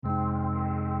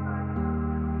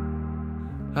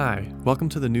Hi, welcome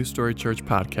to the New Story Church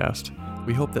podcast.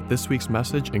 We hope that this week's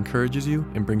message encourages you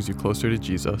and brings you closer to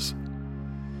Jesus.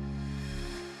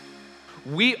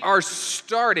 We are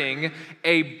starting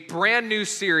a brand new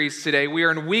series today. We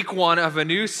are in week 1 of a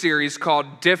new series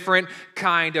called Different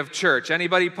Kind of Church.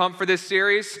 Anybody pumped for this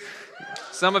series?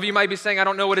 Some of you might be saying, I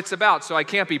don't know what it's about, so I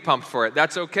can't be pumped for it.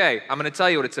 That's okay. I'm going to tell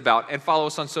you what it's about, and follow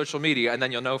us on social media, and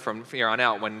then you'll know from here on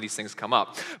out when these things come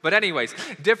up. But anyways,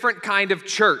 different kind of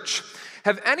church.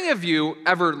 Have any of you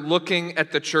ever looking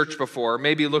at the church before,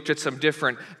 maybe looked at some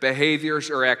different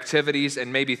behaviors or activities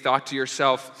and maybe thought to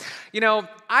yourself,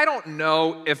 I don't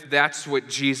know if that's what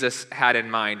Jesus had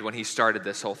in mind when he started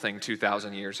this whole thing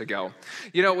 2,000 years ago.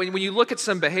 When you look at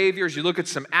some behaviors, you look at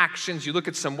some actions, you look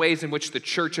at some ways in which the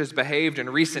church has behaved in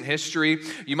recent history,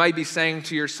 you might be saying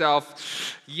to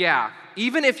yourself, yeah,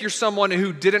 even if you're someone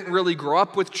who didn't really grow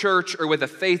up with church or with a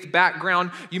faith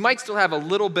background, you might still have a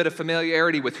little bit of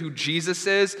familiarity with who Jesus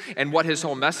is and what his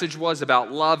whole message was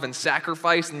about love and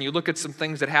sacrifice. And you look at some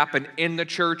things that happen in the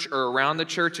church or around the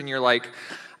church and you're like,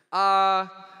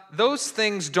 those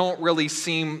things don't really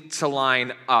seem to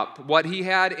line up. What he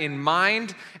had in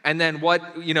mind and then what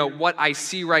I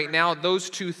see right now, those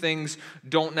two things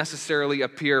don't necessarily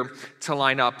appear to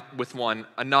line up with one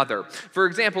another. For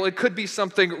example, it could be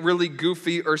something really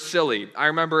goofy or silly. I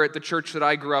remember at the church that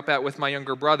I grew up at with my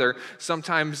younger brother,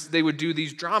 sometimes they would do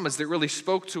these dramas that really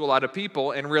spoke to a lot of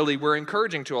people and really were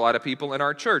encouraging to a lot of people in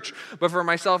our church. But for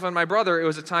myself and my brother, it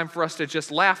was a time for us to just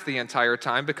laugh the entire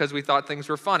time because we thought things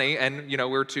were funny, and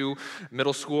we're two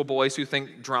middle school boys who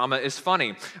think drama is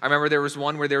funny. I remember there was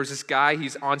one where there was this guy,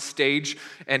 he's on stage,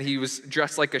 and he was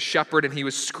dressed like a shepherd, and he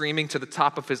was screaming to the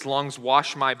top of his lungs,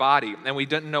 "Wash my body." And we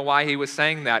didn't know why he was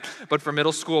saying that. But for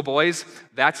middle school boys,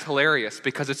 that's hilarious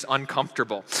because it's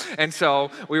uncomfortable. And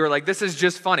so we were like, this is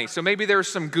just funny. So maybe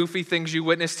there's some goofy things you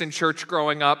witnessed in church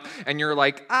growing up, and you're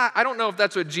like, I don't know if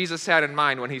that's what Jesus had in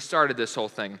mind when he started this whole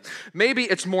thing. Maybe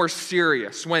it's more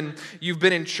serious when you've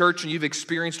been in church and you've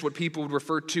experienced what people would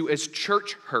refer to as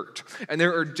church hurt. And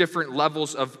there are different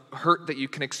levels of hurt that you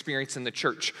can experience in the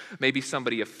church. Maybe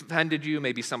somebody offended you,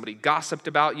 maybe somebody gossiped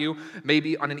about you,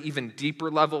 maybe on an even deeper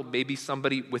level, maybe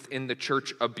somebody within the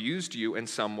church abused you in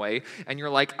some way, and you're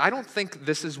like, I don't think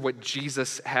this is what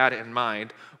Jesus had in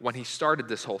mind when he started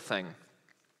this whole thing.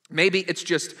 Maybe it's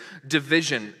just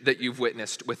division that you've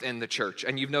witnessed within the church,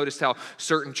 and you've noticed how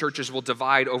certain churches will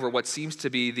divide over what seems to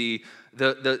be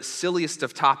the silliest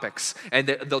of topics, and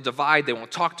they'll divide, they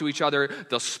won't talk to each other,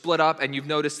 they'll split up, and you've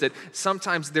noticed that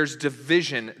sometimes there's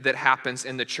division that happens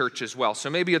in the church as well. So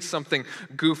maybe it's something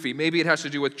goofy, maybe it has to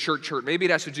do with church hurt, maybe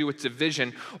it has to do with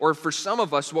division, or for some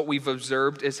of us, what we've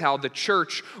observed is how the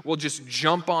church will just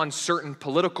jump on certain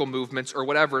political movements or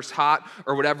whatever's hot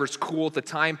or whatever's cool at the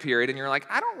time period, and you're like,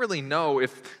 I don't really know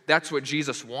if that's what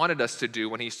Jesus wanted us to do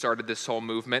when he started this whole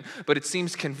movement, but it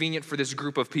seems convenient for this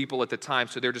group of people at the time,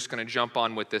 so they're just going to jump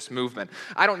on with this movement.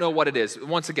 I don't know what it is.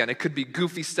 Once again, it could be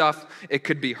goofy stuff, it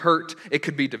could be hurt, it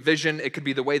could be division, it could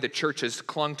be the way the church has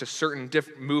clung to certain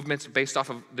different movements based off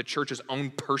of the church's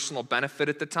own personal benefit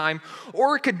at the time,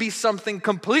 or it could be something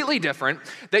completely different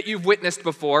that you've witnessed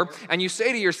before, and you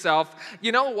say to yourself,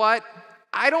 you know what?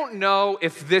 I don't know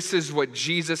if this is what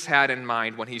Jesus had in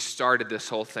mind when he started this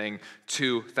whole thing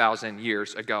 2,000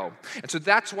 years ago. And so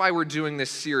that's why we're doing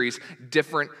this series,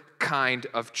 Different Kind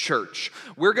of Church.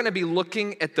 We're going to be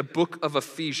looking at the book of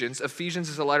Ephesians. Ephesians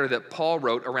is a letter that Paul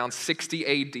wrote around 60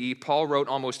 AD. Paul wrote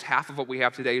almost half of what we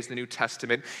have today is the New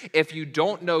Testament. If you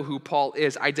don't know who Paul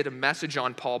is, I did a message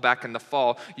on Paul back in the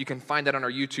fall. You can find that on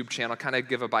our YouTube channel, kind of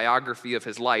give a biography of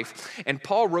his life. And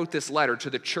Paul wrote this letter to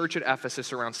the church at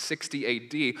Ephesus around 60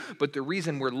 AD. But the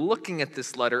reason we're looking at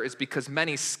this letter is because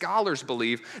many scholars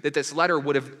believe that this letter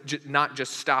would have not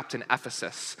just stopped in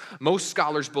Ephesus. Most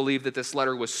scholars believe that this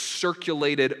letter was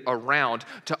circulated around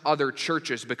to other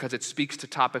churches because it speaks to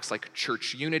topics like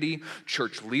church unity,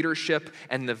 church leadership,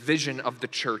 and the vision of the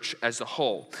church as a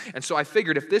whole. And so I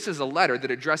figured if this is a letter that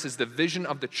addresses the vision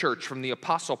of the church from the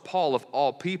Apostle Paul of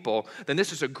all people, then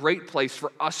this is a great place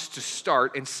for us to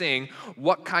start in seeing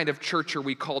what kind of church are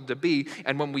we called to be.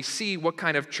 And when we see what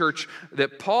kind of church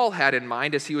that Paul had in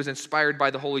mind as he was inspired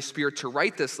by the Holy Spirit to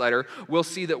write this letter, we'll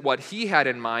see that what he had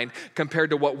in mind compared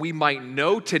to what we might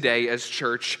know today as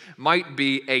church might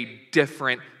be a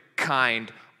different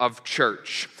kind of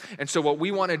church. And so what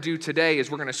we want to do today is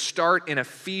we're going to start in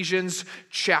Ephesians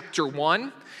chapter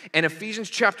 1. And Ephesians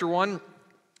chapter 1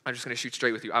 I'm just going to shoot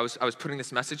straight with you. I was putting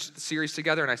this message series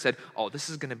together, and I said, "Oh, this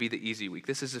is going to be the easy week.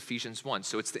 This is Ephesians 1,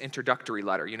 so it's the introductory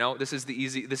letter. You know, this is the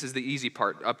easy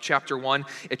part. Up chapter 1,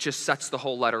 it just sets the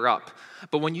whole letter up.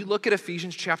 But when you look at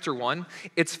Ephesians chapter 1,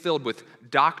 it's filled with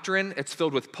doctrine. It's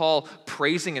filled with Paul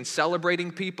praising and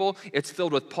celebrating people. It's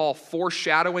filled with Paul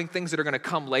foreshadowing things that are going to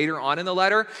come later on in the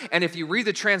letter. And if you read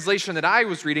the translation that I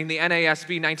was reading, the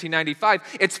NASB 1995,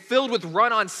 it's filled with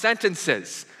run-on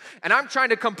sentences." And I'm trying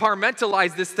to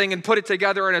compartmentalize this thing and put it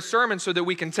together in a sermon so that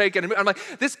we can take it. And I'm like,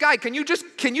 this guy, can you just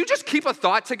keep a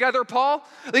thought together, Paul?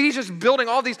 Like he's just building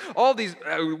all these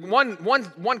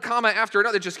one comma after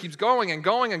another, just keeps going and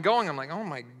going and going. I'm like, oh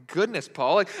my goodness,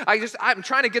 Paul. Like, I'm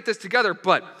trying to get this together,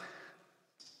 but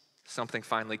something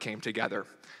finally came together.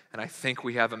 And I think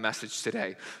we have a message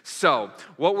today. So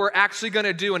what we're actually going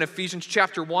to do in Ephesians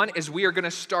chapter 1 is we are going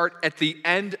to start at the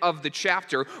end of the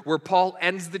chapter where Paul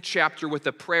ends the chapter with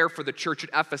a prayer for the church at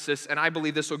Ephesus. And I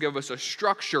believe this will give us a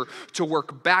structure to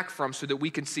work back from so that we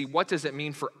can see what does it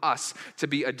mean for us to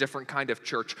be a different kind of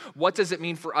church? What does it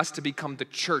mean for us to become the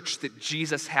church that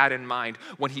Jesus had in mind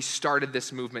when he started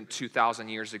this movement 2,000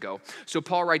 years ago? So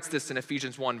Paul writes this in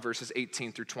Ephesians 1 verses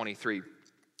 18 through 23.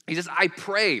 He says, "I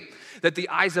pray that the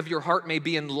eyes of your heart may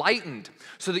be enlightened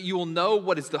so that you will know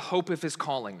what is the hope of his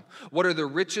calling, what are the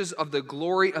riches of the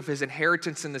glory of his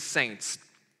inheritance in the saints,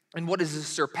 and what is the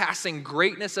surpassing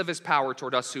greatness of his power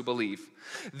toward us who believe.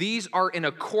 These are in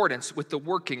accordance with the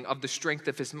working of the strength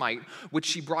of his might,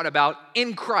 which he brought about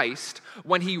in Christ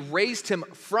when he raised him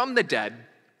from the dead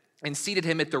and seated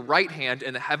him at the right hand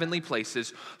in the heavenly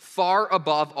places, far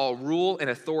above all rule and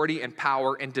authority and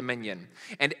power and dominion.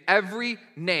 And every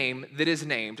name that is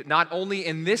named, not only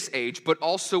in this age, but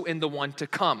also in the one to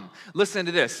come." Listen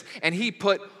to this. "And he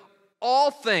put all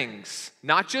things,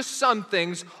 not just some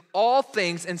things, all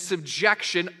things in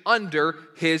subjection under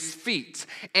his feet,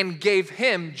 and gave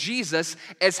him, Jesus,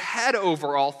 as head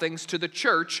over all things to the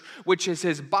church, which is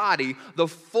his body, the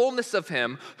fullness of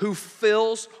him who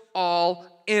fills all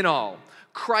in all."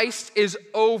 Christ is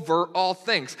over all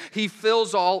things. He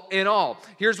fills all in all.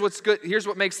 Here's what's good. Here's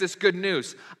what makes this good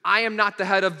news. I am not the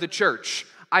head of the church.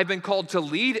 I've been called to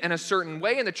lead in a certain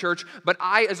way in the church, but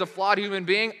I, as a flawed human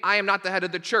being, I am not the head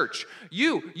of the church.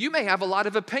 You may have a lot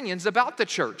of opinions about the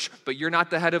church, but you're not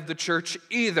the head of the church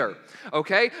either,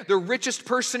 okay? The richest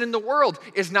person in the world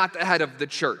is not the head of the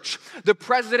church. The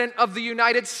president of the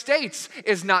United States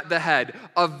is not the head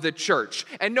of the church.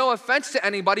 And no offense to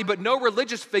anybody, but no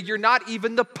religious figure, not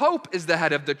even the Pope, is the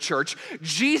head of the church.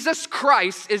 Jesus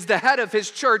Christ is the head of his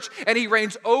church, and he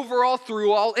reigns over all,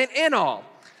 through all, and in all.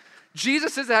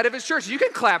 Jesus is the head of his church. You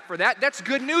can clap for that. That's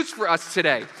good news for us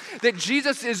today. That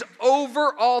Jesus is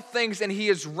over all things and he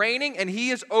is reigning and he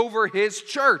is over his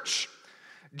church.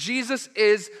 Jesus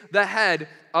is the head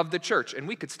of the church. And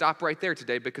we could stop right there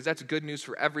today because that's good news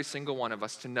for every single one of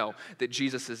us to know that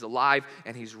Jesus is alive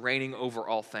and he's reigning over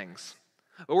all things.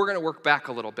 But we're going to work back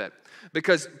a little bit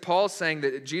because Paul's saying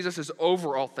that Jesus is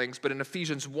over all things, but in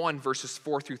Ephesians 1 verses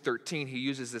 4 through 13, he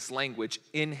uses this language,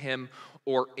 in him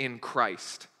or in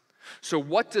Christ. So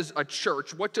what does a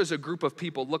church, what does a group of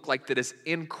people look like that is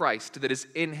in Christ, that is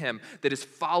in him, that is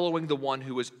following the one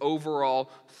who is over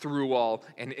all, through all,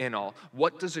 and in all?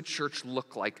 What does a church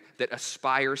look like that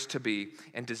aspires to be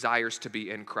and desires to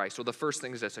be in Christ? Well, the first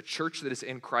thing is this: a church that is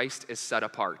in Christ is set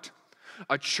apart.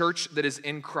 A church that is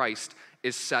in Christ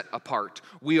is set apart.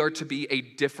 We are to be a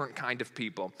different kind of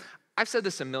people. I've said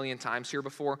this a million times here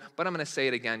before, but I'm going to say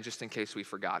it again just in case we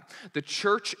forgot. The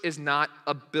church is not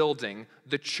a building.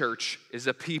 The church is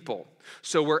a people.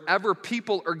 So wherever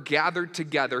people are gathered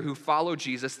together who follow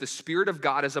Jesus, the Spirit of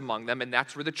God is among them, and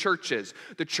that's where the church is.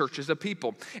 The church is a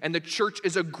people. And the church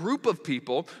is a group of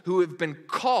people who have been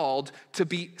called to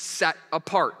be set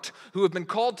apart, who have been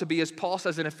called to be, as Paul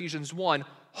says in Ephesians 1,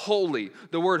 holy.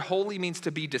 The word holy means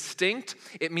to be distinct.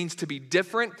 It means to be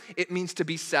different. It means to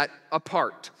be set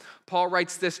apart. Paul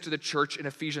writes this to the church in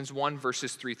Ephesians 1,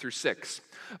 verses 3 through 6.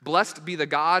 "Blessed be the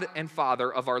God and Father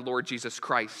of our Lord Jesus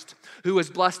Christ, who has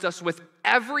blessed us with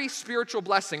every spiritual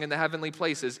blessing in the heavenly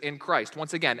places in Christ."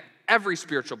 Once again, every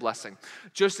spiritual blessing.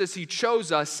 "Just as he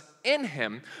chose us in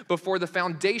him before the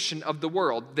foundation of the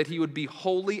world, that he would be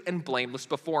holy and blameless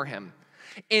before him.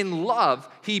 In love,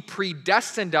 he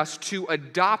predestined us to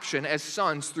adoption as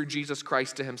sons through Jesus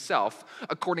Christ to himself,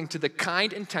 according to the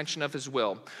kind intention of his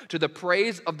will, to the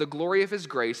praise of the glory of his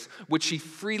grace, which he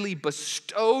freely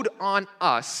bestowed on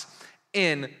us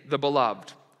in the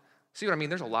beloved." See what I mean?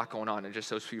 There's a lot going on in just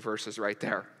those few verses right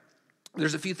there.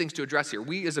 there's a few things to address here.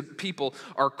 We as a people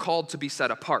are called to be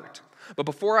set apart. But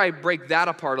before I break that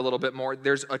apart a little bit more,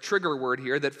 there's a trigger word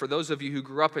here that for those of you who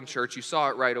grew up in church, you saw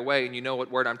it right away and you know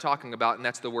what word I'm talking about, and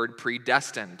that's the word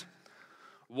predestined.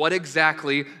 What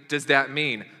exactly does that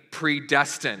mean?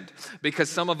 Predestined, because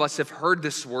some of us have heard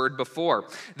this word before.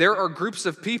 There are groups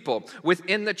of people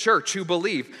within the church who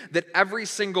believe that every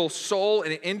single soul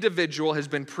and individual has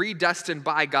been predestined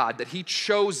by God, that he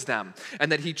chose them,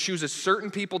 and that he chooses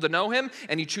certain people to know him,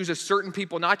 and he chooses certain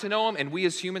people not to know him, and we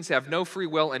as humans have no free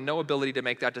will and no ability to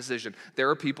make that decision. There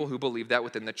are people who believe that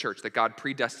within the church, that God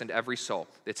predestined every soul.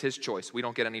 It's his choice. We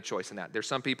don't get any choice in that. There's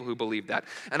some people who believe that.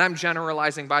 And I'm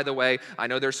generalizing, by the way. I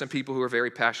know there's some people who are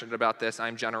very passionate about this.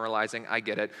 I'm generalizing. I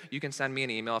get it. You can send me an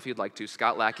email if you'd like to,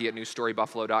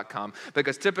 scottlackie@newstorybuffalo.com,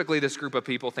 because typically this group of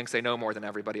people thinks they know more than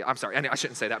everybody. I'm sorry, I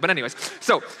shouldn't say that. But anyways,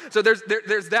 so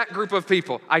there's that group of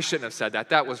people. I shouldn't have said that.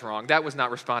 That was wrong. That was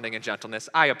not responding in gentleness.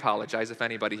 I apologize if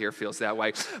anybody here feels that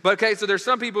way. But okay, so there's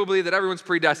some people who believe that everyone's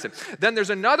predestined. Then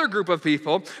there's another group of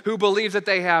people who believe that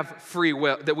they have free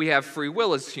will, that we have free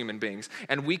will as human beings,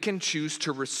 and we can choose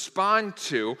to respond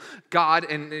to God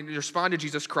and respond to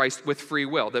Jesus Christ with free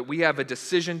will, that we have a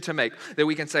decision to make, that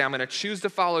we can say, I'm going to choose to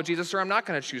follow Jesus or I'm not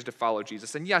going to choose to follow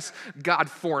Jesus. And yes, God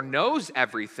foreknows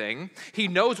everything. He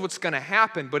knows what's going to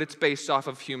happen, but it's based off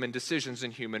of human decisions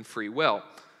and human free will.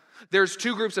 There's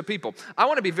two groups of people. I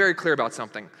want to be very clear about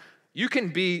something. You can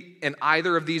be in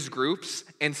either of these groups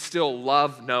and still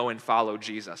love, know, and follow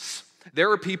Jesus. There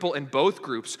are people in both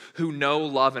groups who know,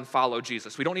 love, and follow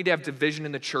Jesus. We don't need to have division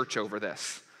in the church over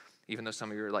this. Even though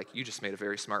some of you are like, you just made a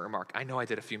very smart remark. I know I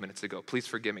did a few minutes ago. Please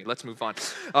forgive me. Let's move on.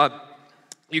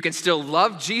 You can still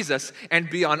love Jesus and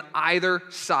be on either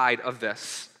side of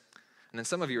this. And then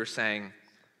some of you are saying,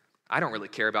 I don't really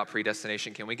care about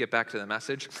predestination. Can we get back to the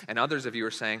message? And others of you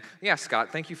are saying, yeah,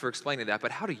 Scott, thank you for explaining that,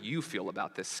 but how do you feel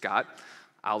about this, Scott?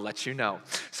 I'll let you know.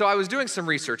 So I was doing some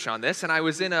research on this, and I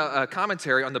was in a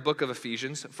commentary on the book of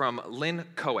Ephesians from Lynn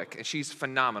Cohick, and she's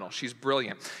phenomenal. She's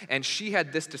brilliant. And she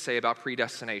had this to say about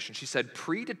predestination. She said,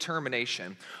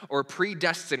 predetermination or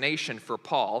predestination for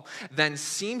Paul then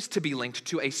seems to be linked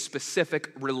to a specific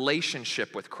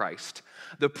relationship with Christ.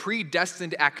 The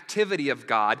predestined activity of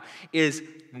God is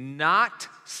not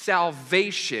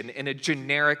salvation in a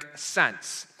generic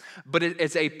sense, but it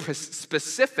is a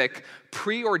specific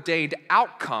preordained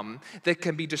outcome that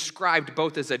can be described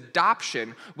both as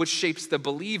adoption, which shapes the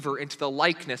believer into the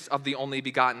likeness of the only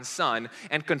begotten Son,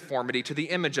 and conformity to the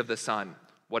image of the Son.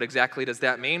 What exactly does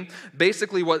that mean?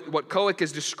 Basically, what Cohick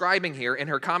is describing here in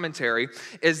her commentary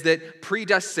is that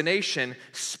predestination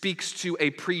speaks to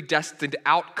a predestined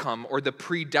outcome or the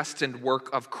predestined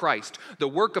work of Christ. The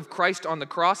work of Christ on the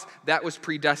cross, that was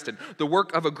predestined. The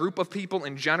work of a group of people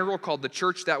in general called the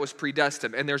church, that was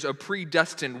predestined. And there's a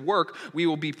predestined work. We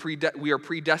are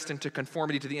predestined to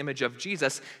conformity to the image of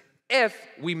Jesus if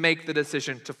we make the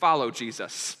decision to follow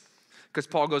Jesus. Because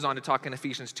Paul goes on to talk in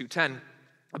Ephesians 2:10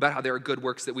 about how there are good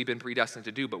works that we've been predestined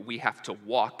to do, but we have to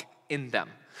walk in them.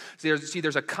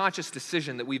 There's a conscious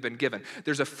decision that we've been given.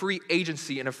 There's a free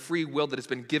agency and a free will that has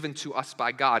been given to us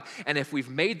by God. And if we've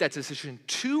made that decision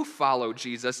to follow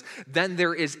Jesus, then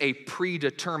there is a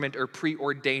predetermined or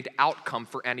preordained outcome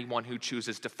for anyone who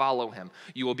chooses to follow him.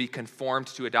 You will be conformed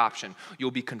to adoption.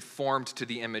 You'll be conformed to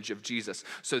the image of Jesus.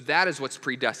 So that is what's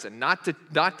predestined. Not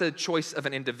the choice of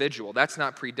an individual. That's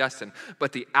not predestined.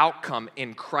 But the outcome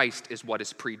in Christ is what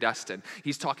is predestined.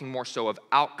 He's talking more so of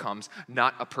outcomes,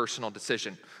 not a personal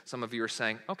decision. Some of you are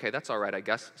saying, okay, that's all right, I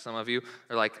guess. Some of you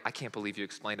are like, I can't believe you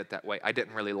explained it that way. I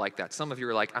didn't really like that. Some of you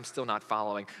are like, I'm still not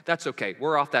following. That's okay.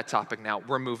 We're off that topic now.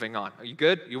 We're moving on. Are you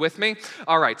good? You with me?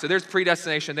 All right, so there's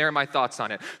predestination. There are my thoughts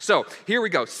on it. So here we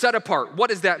go. Set apart. What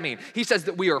does that mean? He says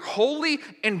that we are holy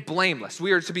and blameless.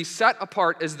 We are to be set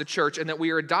apart as the church and that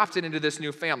we are adopted into this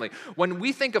new family. When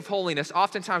we think of holiness,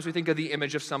 oftentimes we think of the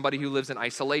image of somebody who lives in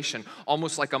isolation,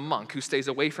 almost like a monk who stays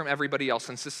away from everybody else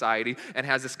in society and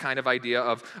has this kind of idea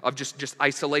of just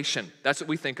isolation. That's what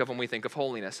we think of when we think of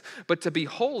holiness. But to be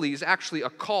holy is actually a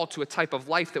call to a type of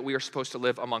life that we are supposed to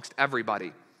live amongst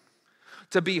everybody.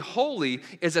 To be holy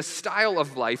is a style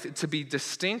of life, to be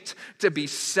distinct, to be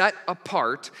set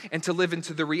apart, and to live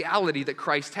into the reality that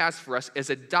Christ has for us as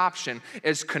adoption,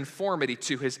 as conformity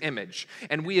to his image.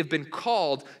 And we have been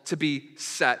called to be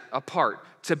set apart,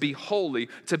 to be holy,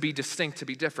 to be distinct, to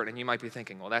be different. And you might be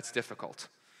thinking, well, that's difficult.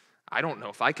 I don't know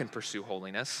if I can pursue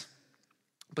holiness.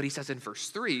 But he says in verse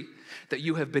 3 that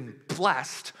you have been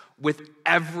blessed with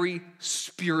every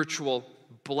spiritual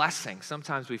blessing.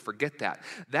 Sometimes we forget that.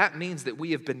 That means that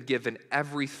we have been given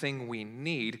everything we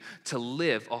need to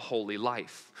live a holy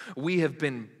life. We have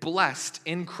been blessed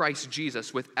in Christ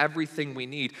Jesus with everything we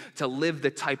need to live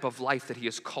the type of life that he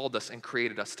has called us and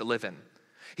created us to live in.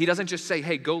 He doesn't just say,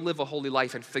 hey, go live a holy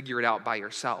life and figure it out by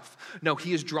yourself. No,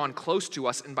 he is drawn close to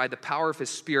us and by the power of his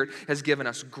Spirit has given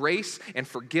us grace and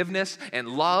forgiveness and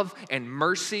love and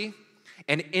mercy.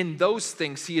 And in those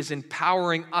things, he is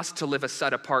empowering us to live a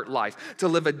set-apart life, to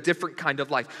live a different kind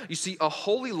of life. You see, a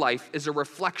holy life is a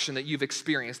reflection that you've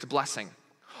experienced blessing.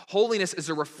 Holiness is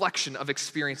a reflection of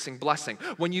experiencing blessing.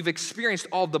 When you've experienced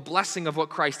all the blessing of what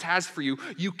Christ has for you,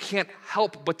 you can't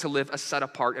help but to live a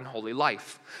set-apart and holy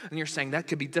life. And you're saying, that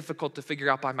could be difficult to figure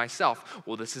out by myself.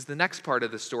 Well, this is the next part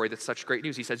of the story that's such great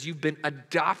news. He says, you've been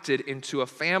adopted into a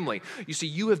family. You see,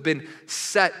 you have been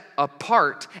set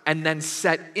apart and then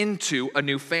set into a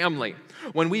new family.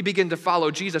 When we begin to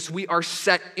follow Jesus, we are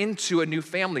set into a new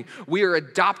family. We are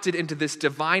adopted into this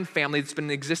divine family that's been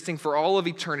existing for all of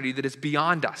eternity that is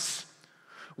beyond us.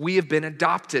 We have been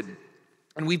adopted.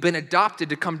 And we've been adopted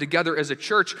to come together as a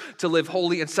church to live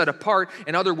holy and set apart.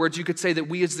 In other words, you could say that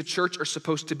we as the church are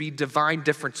supposed to be divine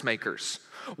difference makers.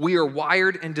 We are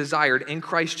wired and desired in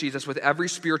Christ Jesus with every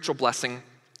spiritual blessing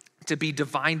to be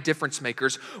divine difference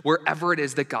makers wherever it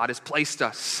is that God has placed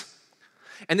us.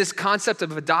 And this concept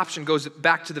of adoption goes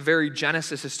back to the very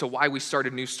genesis as to why we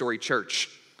started New Story Church.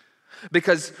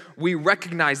 Because we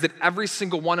recognize that every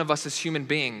single one of us as human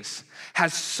beings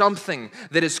has something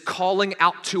that is calling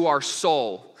out to our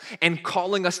soul and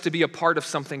calling us to be a part of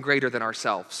something greater than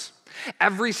ourselves.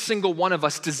 Every single one of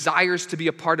us desires to be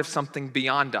a part of something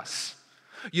beyond us.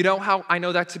 You know how I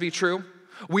know that to be true?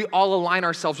 We all align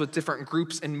ourselves with different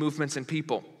groups and movements and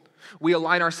people. We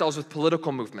align ourselves with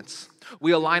political movements.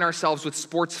 We align ourselves with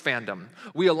sports fandom.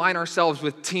 We align ourselves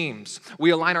with teams. We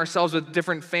align ourselves with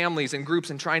different families and groups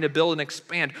and trying to build and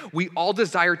expand. We all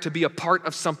desire to be a part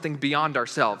of something beyond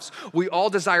ourselves. We all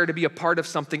desire to be a part of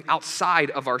something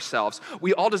outside of ourselves.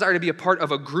 We all desire to be a part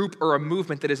of a group or a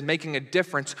movement that is making a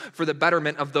difference for the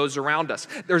betterment of those around us.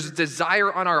 There's a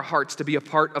desire on our hearts to be a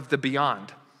part of the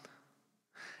beyond.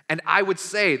 And I would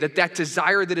say that that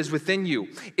desire that is within you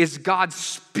is God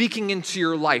speaking into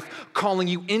your life, calling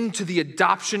you into the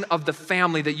adoption of the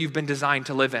family that you've been designed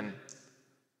to live in.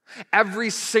 Every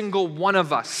single one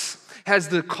of us has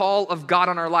the call of God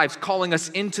on our lives, calling us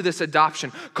into this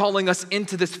adoption, calling us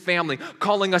into this family,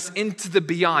 calling us into the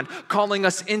beyond, calling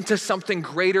us into something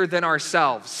greater than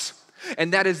ourselves.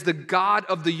 And that is the God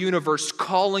of the universe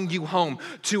calling you home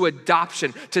to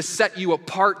adoption, to set you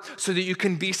apart so that you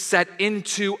can be set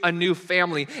into a new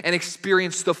family and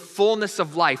experience the fullness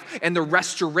of life and the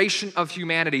restoration of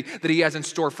humanity that he has in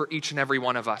store for each and every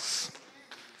one of us.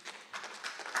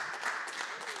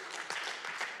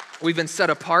 We've been set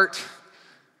apart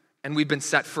and we've been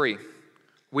set free.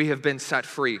 We have been set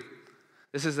free.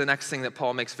 This is the next thing that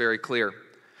Paul makes very clear.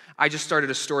 I just started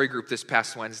a story group this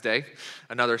past Wednesday,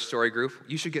 another story group.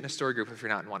 You should get in a story group if you're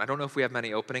not in one. I don't know if we have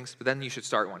many openings, but then you should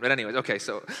start one. But anyways, okay,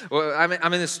 so I'm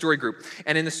in this story group.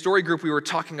 And in the story group, we were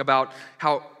talking about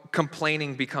how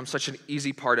complaining becomes such an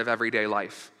easy part of everyday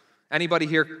life. Anybody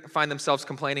here find themselves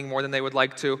complaining more than they would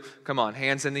like to? Come on,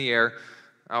 hands in the air.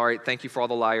 All right, thank you for all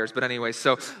the liars. But anyway,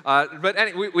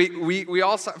 we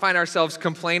all find ourselves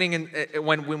complaining and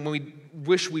when we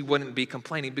wish we wouldn't be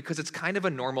complaining because it's kind of a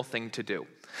normal thing to do.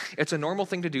 It's a normal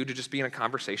thing to do to just be in a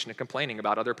conversation and complaining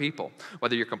about other people.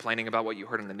 Whether you're complaining about what you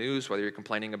heard in the news, whether you're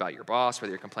complaining about your boss,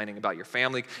 whether you're complaining about your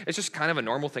family, it's just kind of a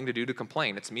normal thing to do to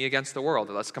complain. It's me against the world.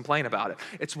 Let's complain about it.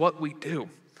 It's what we do.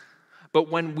 But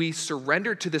when we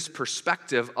surrender to this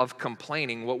perspective of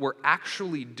complaining, what we're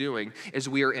actually doing is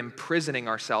we are imprisoning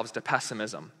ourselves to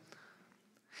pessimism.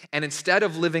 And instead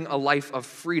of living a life of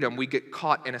freedom, we get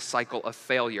caught in a cycle of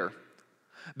failure.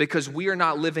 Because we are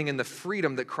not living in the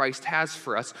freedom that Christ has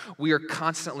for us, we are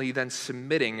constantly then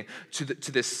submitting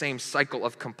to this same cycle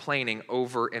of complaining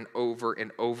over and over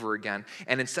and over again.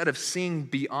 And instead of seeing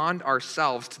beyond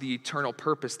ourselves to the eternal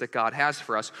purpose that God has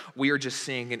for us, we are just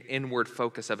seeing an inward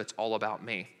focus of it's all about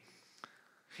me.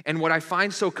 And what I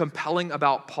find so compelling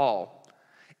about Paul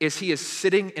is he is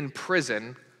sitting in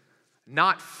prison,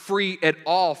 not free at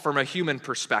all from a human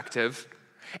perspective.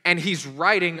 And he's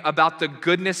writing about the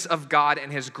goodness of God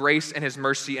and his grace and his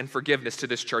mercy and forgiveness to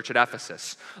this church at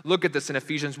Ephesus. Look at this in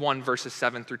Ephesians 1, verses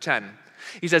 7 through 10.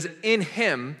 He says, in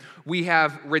him we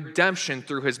have redemption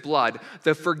through his blood,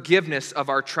 the forgiveness of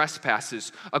our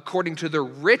trespasses, according to the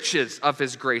riches of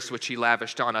his grace which he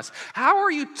lavished on us. How are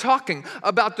you talking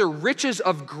about the riches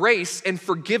of grace and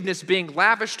forgiveness being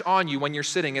lavished on you when you're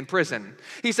sitting in prison?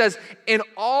 He says, in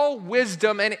all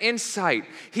wisdom and insight,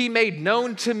 he made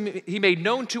known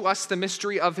to us the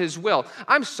mystery of his will.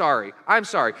 I'm sorry.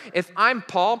 If I'm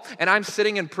Paul and I'm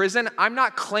sitting in prison, I'm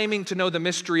not claiming to know the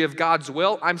mystery of God's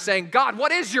will. I'm saying, God,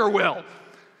 what is your will?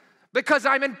 Because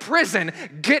I'm in prison,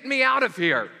 get me out of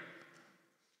here.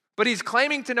 But he's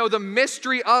claiming to know the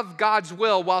mystery of God's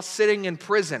will while sitting in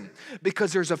prison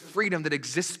because there's a freedom that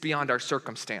exists beyond our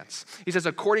circumstance. He says,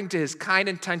 according to his kind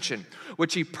intention,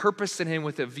 which he purposed in him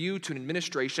with a view to an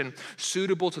administration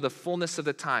suitable to the fullness of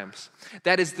the times.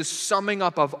 That is the summing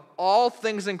up of all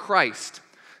things in Christ,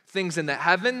 things in the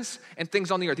heavens and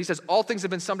things on the earth. He says all things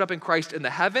have been summed up in Christ in the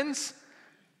heavens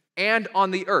and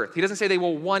on the earth. He doesn't say they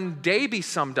will one day be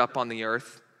summed up on the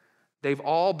earth. They've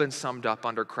all been summed up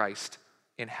under Christ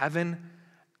in heaven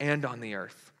and on the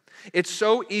earth. It's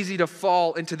so easy to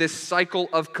fall into this cycle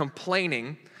of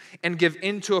complaining and give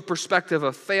into a perspective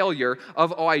of failure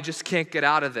of, oh, I just can't get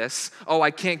out of this. Oh, I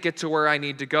can't get to where I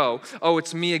need to go. Oh,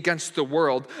 it's me against the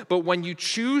world. But when you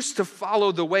choose to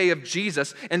follow the way of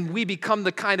Jesus and we become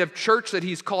the kind of church that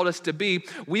he's called us to be,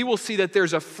 we will see that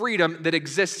there's a freedom that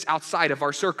exists outside of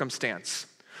our circumstance.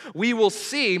 We will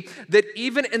see that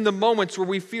even in the moments where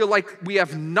we feel like we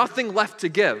have nothing left to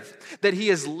give, that he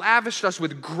has lavished us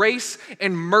with grace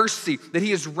and mercy, that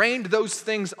he has rained those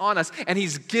things on us, and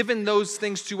he's given those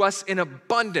things to us in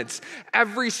abundance,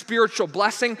 every spiritual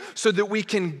blessing so that we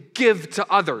can give to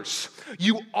others.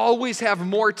 You always have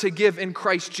more to give in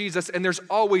Christ Jesus, and there's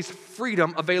always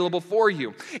freedom available for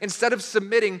you. Instead of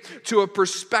submitting to a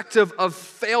perspective of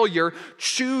failure,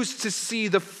 choose to see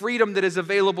the freedom that is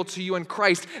available to you in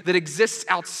Christ that exists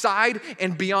outside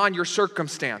and beyond your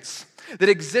circumstance, that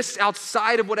exists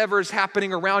outside of whatever is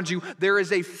happening around you. There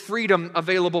is a freedom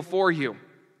available for you.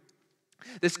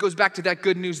 This goes back to that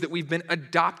good news that we've been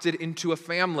adopted into a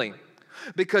family.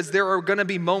 Because there are going to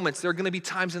be moments, there are going to be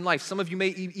times in life, some of you may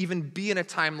even be in a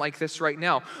time like this right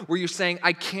now, where you're saying,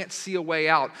 I can't see a way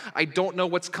out. I don't know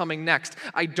what's coming next.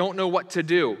 I don't know what to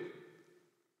do.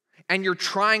 And you're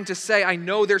trying to say, I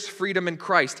know there's freedom in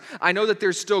Christ. I know that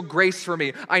there's still grace for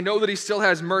me. I know that he still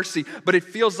has mercy, but it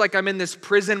feels like I'm in this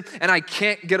prison and I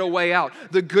can't get a way out.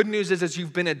 The good news is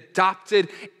you've been adopted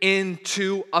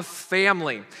into a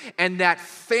family, and that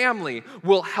family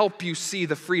will help you see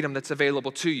the freedom that's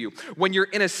available to you. When you're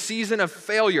in a season of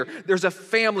failure, there's a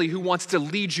family who wants to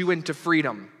lead you into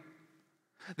freedom.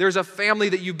 There's a family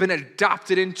that you've been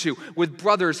adopted into with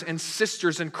brothers and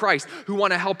sisters in Christ who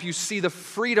want to help you see the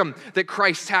freedom that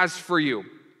Christ has for you.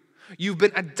 You've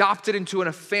been adopted into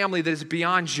a family that is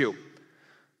beyond you.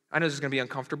 I know this is going to be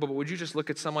uncomfortable, but would you just look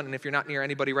at someone, and if you're not near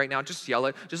anybody right now, just yell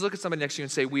it. Just look at somebody next to you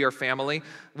and say, we are family.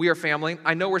 We are family.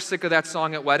 I know we're sick of that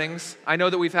song at weddings. I know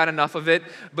that we've had enough of it,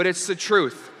 but it's the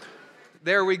truth.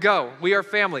 There we go. We are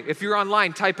family. If you're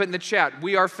online, type it in the chat.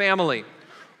 We are family.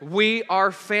 We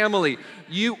are family.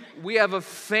 We have a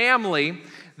family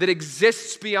that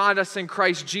exists beyond us in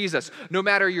Christ Jesus. No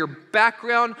matter your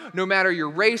background, no matter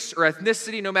your race or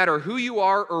ethnicity, no matter who you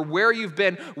are or where you've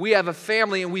been, we have a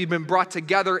family and we've been brought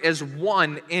together as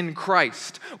one in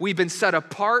Christ. We've been set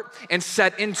apart and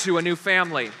set into a new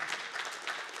family.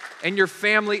 And your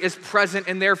family is present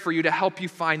and there for you to help you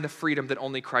find the freedom that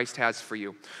only Christ has for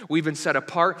you. We've been set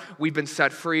apart, we've been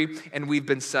set free, and we've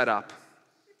been set up.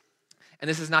 And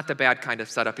this is not the bad kind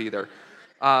of setup either.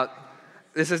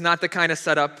 This is not the kind of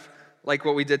setup like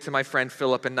what we did to my friend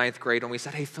Philip in 9th grade when we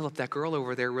said, hey, Philip, that girl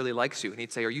over there really likes you. And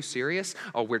he'd say, are you serious?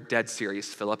 Oh, we're dead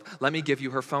serious, Philip. Let me give you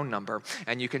her phone number,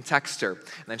 and you can text her.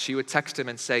 And then she would text him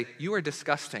and say, you are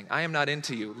disgusting. I am not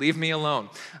into you. Leave me alone.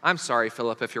 I'm sorry,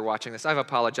 Philip, if you're watching this. I've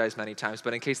apologized many times,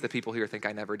 but in case the people here think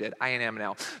I never did, I am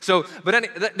now. So,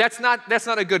 that's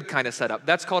not a good kind of setup.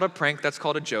 That's called a prank. That's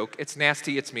called a joke. It's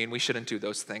nasty. It's mean. We shouldn't do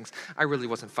those things. I really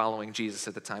wasn't following Jesus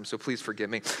at the time, so please forgive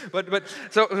me.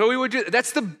 So we would do,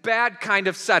 that's the bad kind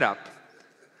of setup.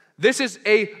 This is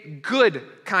a good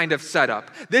kind of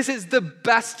setup. This is the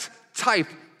best type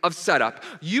of setup.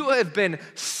 You have been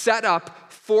set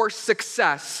up for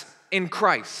success in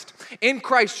Christ. In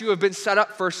Christ, you have been set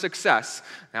up for success.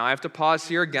 Now, I have to pause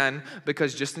here again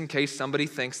because just in case somebody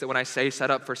thinks that when I say set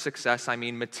up for success, I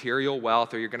mean material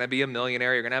wealth or you're going to be a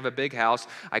millionaire, you're going to have a big house.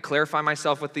 I clarify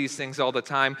myself with these things all the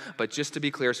time, but just to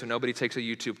be clear so nobody takes a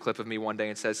YouTube clip of me one day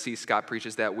and says, see, Scott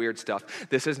preaches that weird stuff.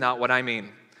 This is not what I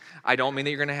mean. I don't mean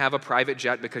that you're going to have a private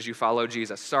jet because you follow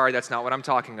Jesus. Sorry, that's not what I'm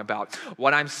talking about.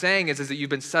 What I'm saying is that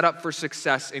you've been set up for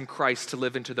success in Christ to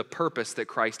live into the purpose that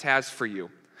Christ has for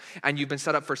you. And you've been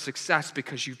set up for success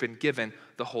because you've been given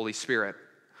the Holy Spirit.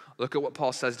 Look at what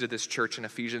Paul says to this church in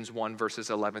Ephesians 1, verses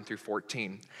 11 through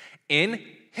 14. In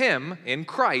him, in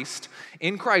Christ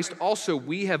also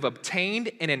we have obtained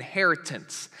an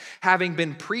inheritance, having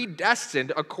been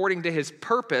predestined according to his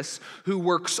purpose, who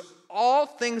works all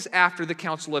things after the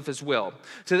counsel of his will,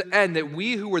 to the end that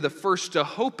we who were the first to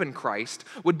hope in Christ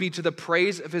would be to the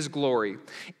praise of his glory.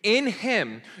 In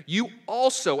him you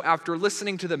also, after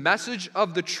listening to the message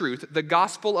of the truth, the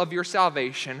gospel of your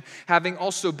salvation, having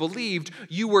also believed,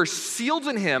 you were sealed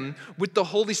in him with the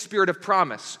Holy Spirit of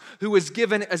promise, who is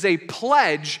given as a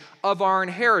pledge of our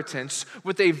inheritance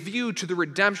with a view to the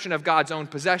redemption of God's own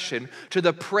possession, to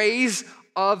the praise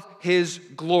of his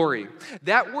glory.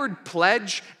 That word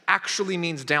pledge actually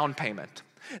means down payment.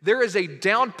 There is a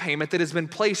down payment that has been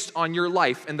placed on your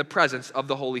life in the presence of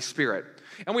the Holy Spirit.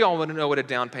 And we all want to know what a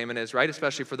down payment is, right?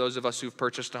 Especially for those of us who've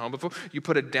purchased a home before. You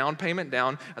put a down payment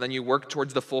down, and then you work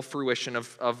towards the full fruition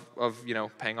of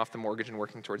paying off the mortgage and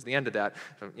working towards the end of that.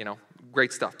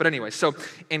 Great stuff. But anyway, so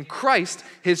in Christ,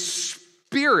 his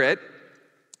Spirit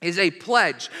is a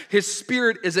pledge. His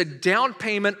Spirit is a down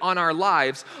payment on our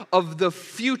lives of the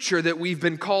future that we've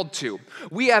been called to.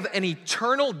 We have an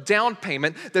eternal down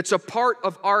payment that's a part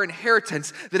of our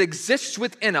inheritance that exists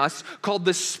within us called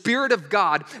the Spirit of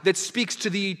God that speaks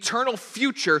to the eternal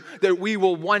future that we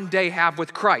will one day have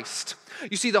with Christ.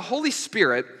 You see, the Holy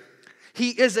Spirit,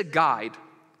 he is a guide,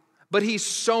 but he's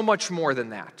so much more than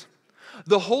that.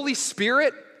 The Holy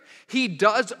Spirit, he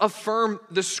does affirm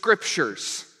the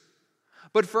scriptures.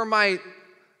 But for my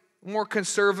more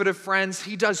conservative friends,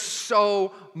 he does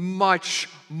so much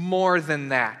more than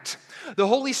that. The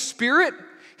Holy Spirit,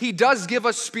 he does give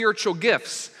us spiritual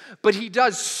gifts, but he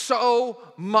does so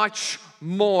much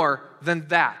more than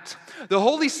that. The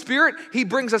Holy Spirit, he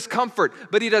brings us comfort,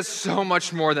 but he does so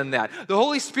much more than that. The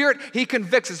Holy Spirit, he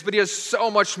convicts us, but he does so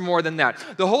much more than that.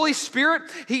 The Holy Spirit,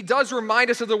 he does remind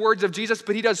us of the words of Jesus,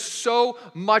 but he does so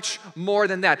much more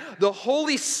than that. The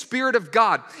Holy Spirit of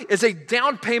God is a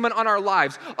down payment on our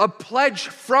lives, a pledge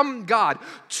from God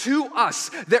to us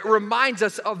that reminds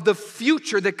us of the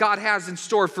future that God has in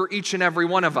store for each and every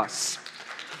one of us.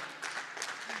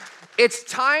 It's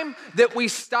time that we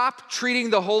stop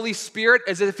treating the Holy Spirit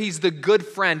as if he's the good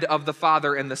friend of the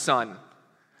Father and the Son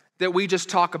that we just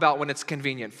talk about when it's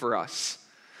convenient for us.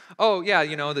 Oh yeah,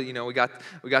 we got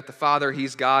the Father,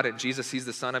 he's God, and Jesus, he's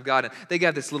the Son of God, and they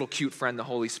got this little cute friend, the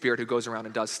Holy Spirit, who goes around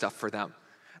and does stuff for them.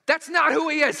 That's not who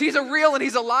he is. He's a real and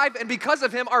he's alive, and because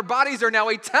of him, our bodies are now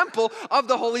a temple of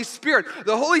the Holy Spirit.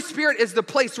 The Holy Spirit is the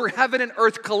place where heaven and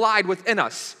earth collide within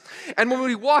us. And when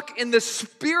we walk in the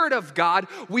Spirit of God,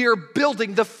 we are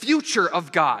building the future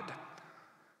of God.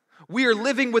 We are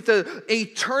living with an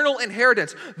eternal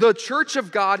inheritance. The church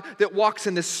of God that walks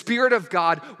in the Spirit of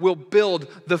God will build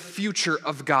the future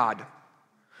of God.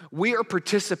 We are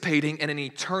participating in an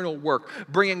eternal work,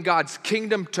 bringing God's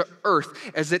kingdom to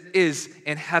earth as it is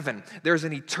in heaven. There's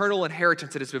an eternal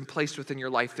inheritance that has been placed within your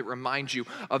life that reminds you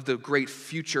of the great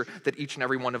future that each and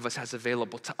every one of us has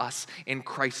available to us in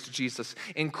Christ Jesus.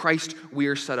 In Christ, we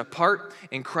are set apart.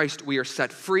 In Christ, we are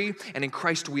set free. And in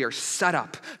Christ, we are set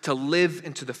up to live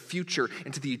into the future,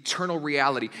 into the eternal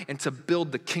reality, and to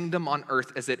build the kingdom on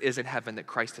earth as it is in heaven that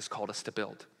Christ has called us to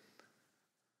build.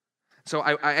 So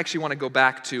I actually want to go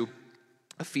back to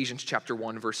Ephesians chapter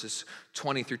 1, verses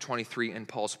 20 through 23 in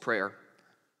Paul's prayer,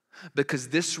 because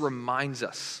this reminds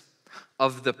us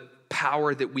of the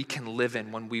power that we can live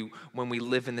in when we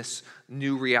live in this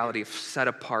new reality of set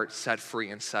apart, set free,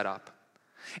 and set up.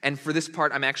 And for this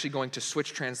part, I'm actually going to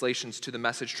switch translations to the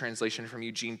Message translation from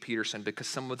Eugene Peterson, because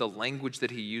some of the language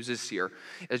that he uses here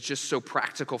is just so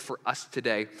practical for us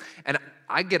today. And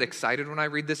I get excited when I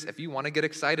read this. If you want to get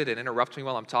excited and interrupt me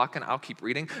while I'm talking, I'll keep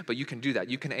reading, but you can do that.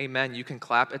 You can amen, you can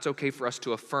clap. It's okay for us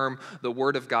to affirm the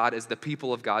word of God as the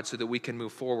people of God so that we can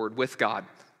move forward with God.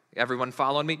 Everyone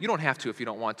following me? You don't have to if you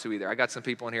don't want to either. I got some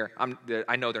people in here,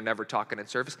 I know they're never talking in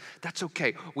service. That's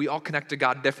okay. We all connect to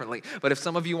God differently. But if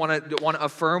some of you want to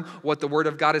affirm what the Word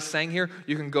of God is saying here,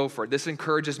 you can go for it. This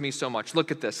encourages me so much.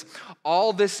 Look at this.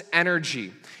 All this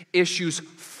energy issues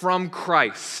from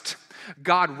Christ.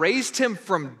 God raised him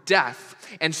from death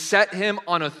and set him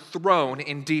on a throne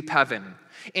in deep heaven,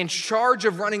 in charge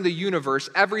of running the universe,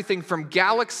 everything from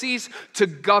galaxies to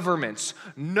governments,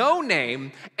 no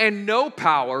name and no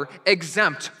power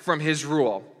exempt from his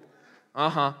rule.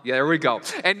 Yeah, there we go.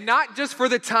 And not just for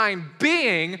the time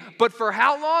being, but for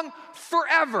how long?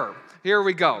 Forever. Here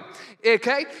we go.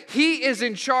 Okay? He is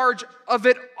in charge of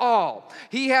it all.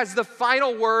 He has the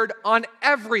final word on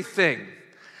everything.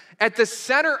 At the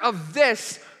center of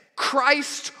this,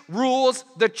 Christ rules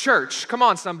the church. Come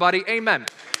on, somebody. Amen.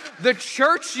 The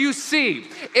church you see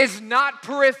is not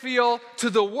peripheral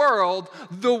to the world.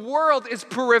 The world is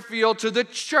peripheral to the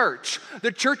church.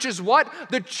 The church is what?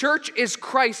 The church is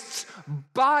Christ's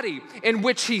body in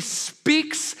which he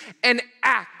speaks and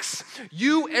acts.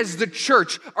 You as the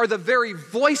church are the very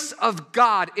voice of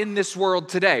God in this world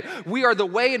today. We are the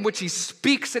way in which he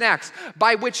speaks and acts,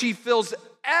 by which he fills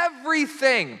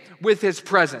everything with his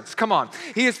presence. Come on.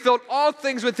 He has filled all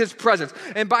things with his presence.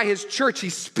 And by his church,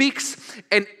 he speaks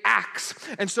and acts.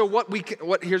 And so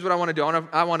here's what I want to do.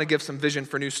 I want to give some vision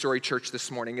for New Story Church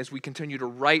this morning as we continue to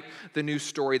write the new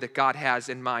story that God has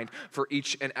in mind for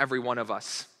each and every one of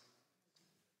us.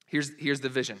 Here's the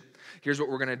vision. Here's what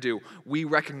we're going to do. We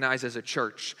recognize as a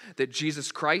church that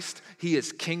Jesus Christ, he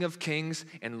is King of Kings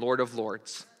and Lord of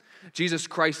Lords. Jesus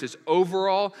Christ is over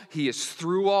all, he is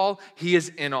through all, he is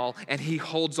in all, and he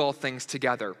holds all things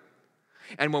together.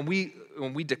 And when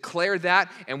we declare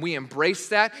that and we embrace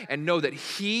that and know that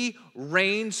he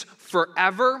reigns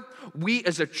forever, we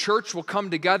as a church will come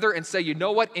together and say, you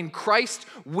know what? In Christ,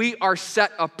 we are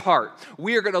set apart.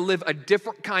 We are going to live a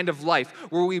different kind of life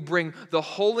where we bring the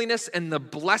holiness and the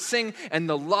blessing and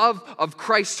the love of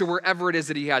Christ to wherever it is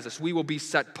that he has us. We will be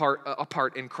set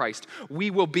apart in Christ. We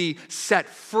will be set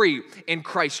free in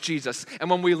Christ Jesus. And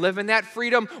when we live in that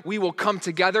freedom, we will come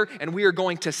together and we are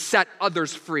going to set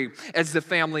others free as the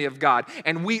family of God.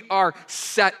 And we are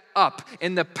set up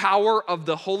in the power of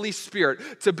the Holy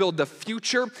Spirit to build the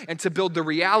future and to build the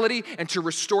reality and to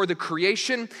restore the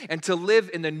creation and to live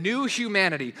in the new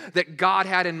humanity that God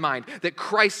had in mind, that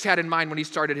Christ had in mind when he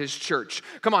started his church.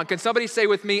 Come on, can somebody say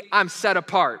with me, I'm set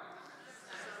apart.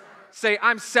 Say,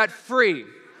 I'm set free.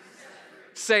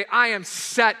 Say, I am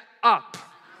set up.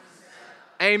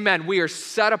 Amen. We are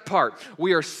set apart.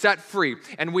 We are set free.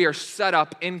 And we are set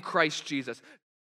up in Christ Jesus.